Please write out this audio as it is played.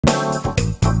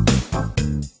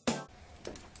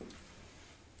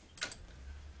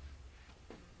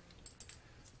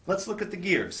let's look at the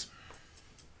gears.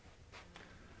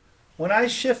 When I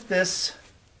shift this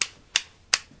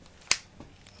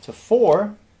to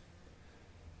 4,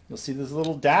 you'll see there's a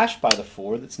little dash by the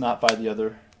 4 that's not by the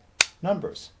other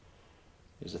numbers.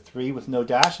 There's a 3 with no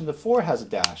dash, and the 4 has a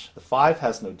dash. The 5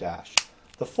 has no dash.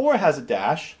 The 4 has a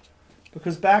dash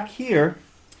because back here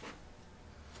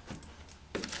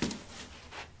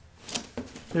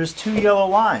there's 2 yellow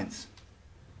lines.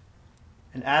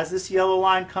 And as this yellow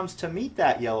line comes to meet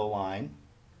that yellow line,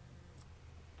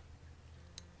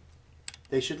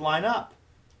 they should line up.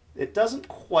 It doesn't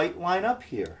quite line up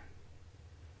here.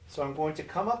 So I'm going to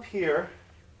come up here.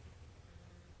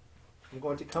 I'm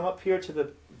going to come up here to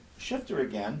the shifter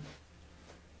again,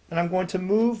 and I'm going to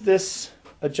move this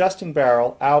adjusting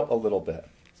barrel out a little bit.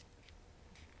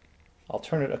 I'll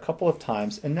turn it a couple of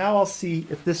times, and now I'll see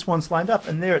if this one's lined up,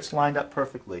 and there it's lined up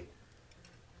perfectly.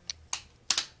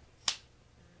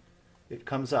 It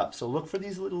comes up. So look for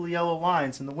these little yellow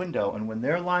lines in the window, and when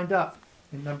they're lined up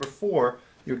in number 4,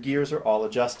 your gears are all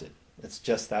adjusted. It's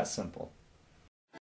just that simple.